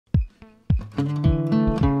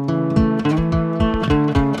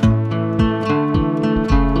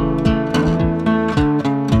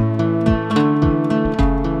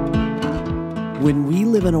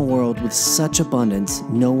with such abundance,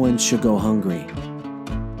 no one should go hungry.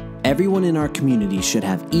 Everyone in our community should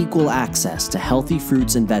have equal access to healthy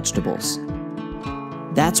fruits and vegetables.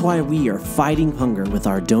 That's why we are fighting hunger with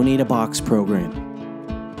our Donate a Box program.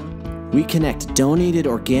 We connect donated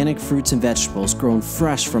organic fruits and vegetables grown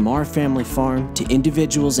fresh from our family farm to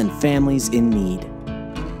individuals and families in need.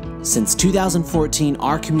 Since 2014,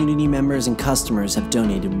 our community members and customers have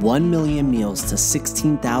donated 1 million meals to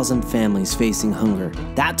 16,000 families facing hunger.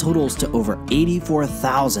 That totals to over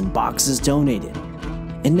 84,000 boxes donated.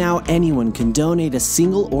 And now anyone can donate a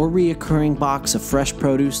single or reoccurring box of fresh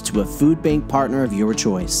produce to a food bank partner of your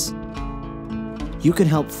choice. You can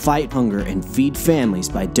help fight hunger and feed families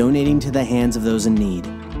by donating to the hands of those in need.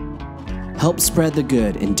 Help spread the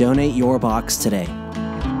good and donate your box today.